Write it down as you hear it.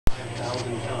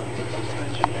tons of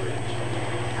suspension bridge.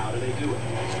 How do they do it?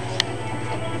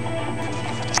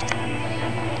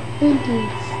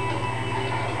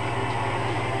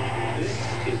 This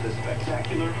is the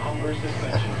spectacular Humber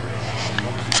suspension bridge.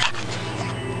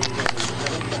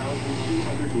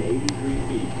 7,283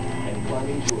 feet and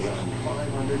climbing to around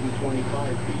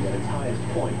 525 feet at its highest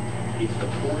point. It's the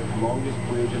fourth longest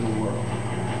bridge in the world.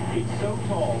 It's so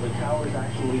tall, the towers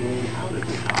actually lean out at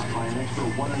the top by an extra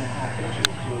 1.5 inches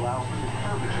to allow for the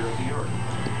curvature of the Earth.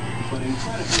 But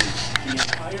incredibly, the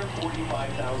entire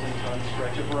 45,000-ton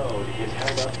stretch of road is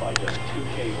held up by just 2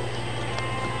 cables.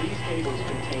 These cables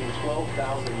contain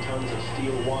 12,000 tons of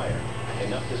steel wire,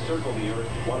 enough to circle the Earth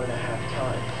 1.5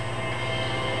 times.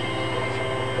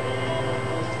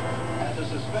 As the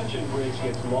suspension bridge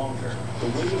gets longer, the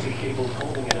weight of the cables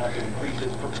holding it up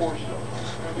increases proportionally.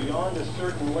 Beyond a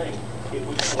certain length, it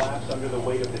would collapse under the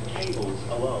weight of the cables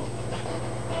alone.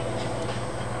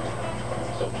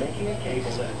 So making a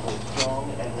cable that is both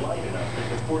strong and light enough to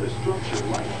support a structure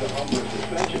like the Humber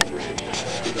suspension bridge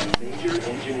is a major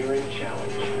engineering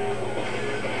challenge.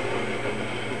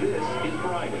 This is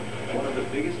Brighton, one of the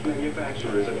biggest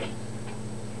manufacturers of...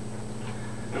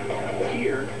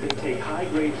 Here, they take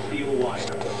high-grade steel wire,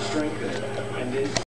 strengthen it, and then